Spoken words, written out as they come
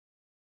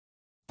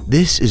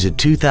This is a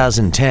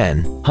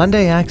 2010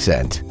 Hyundai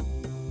Accent.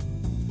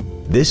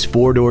 This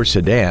four-door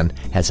sedan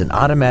has an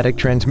automatic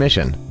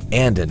transmission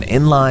and an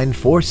inline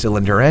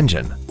four-cylinder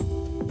engine.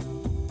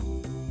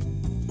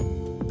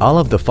 All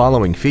of the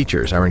following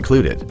features are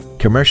included: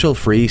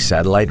 commercial-free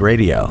satellite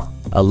radio,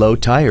 a low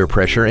tire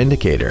pressure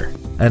indicator,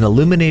 an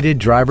illuminated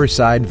driver's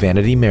side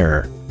vanity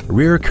mirror,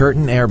 rear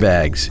curtain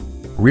airbags,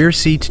 rear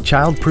seat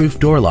child-proof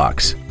door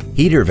locks,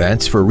 heater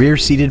vents for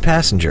rear-seated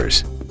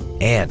passengers,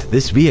 and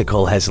this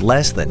vehicle has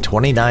less than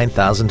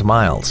 29,000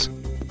 miles.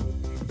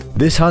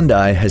 This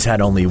Hyundai has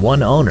had only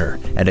one owner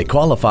and it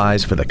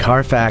qualifies for the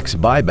Carfax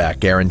buyback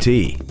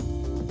guarantee.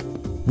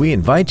 We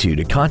invite you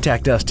to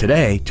contact us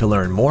today to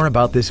learn more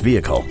about this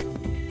vehicle.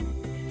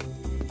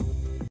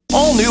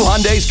 All new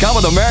Hyundais come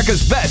with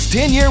America's best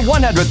 10-year,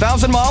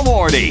 100,000-mile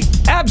warranty.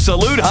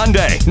 Absolute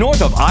Hyundai,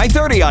 north of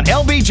I-30 on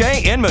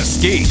LBJ in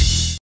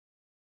Mesquite.